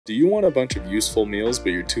Do you want a bunch of useful meals but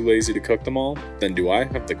you're too lazy to cook them all? Then do I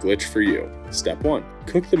have the glitch for you. Step 1.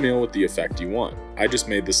 Cook the meal with the effect you want. I just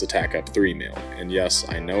made this Attack Up 3 meal, and yes,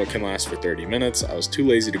 I know it can last for 30 minutes, I was too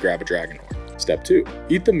lazy to grab a dragon horn. Step 2.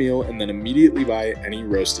 Eat the meal and then immediately buy any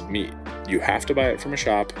roasted meat. You have to buy it from a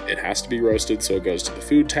shop, it has to be roasted so it goes to the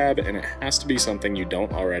food tab, and it has to be something you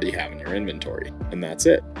don't already have in your inventory. And that's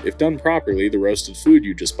it. If done properly, the roasted food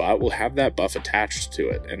you just bought will have that buff attached to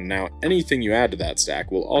it, and now anything you add to that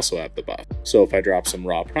stack will also have the buff. So if I drop some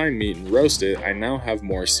raw prime meat and roast it, I now have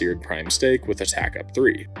more seared prime steak with Attack Up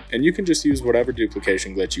 3. And you can just use whatever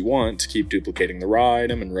duplication glitch you want to keep duplicating the raw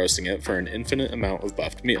item and roasting it for an infinite amount of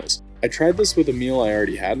buffed meals. I tried this with a meal I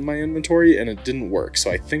already had in my inventory and it didn't work, so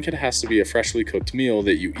I think it has to be a freshly cooked meal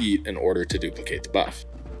that you eat in order to duplicate the buff.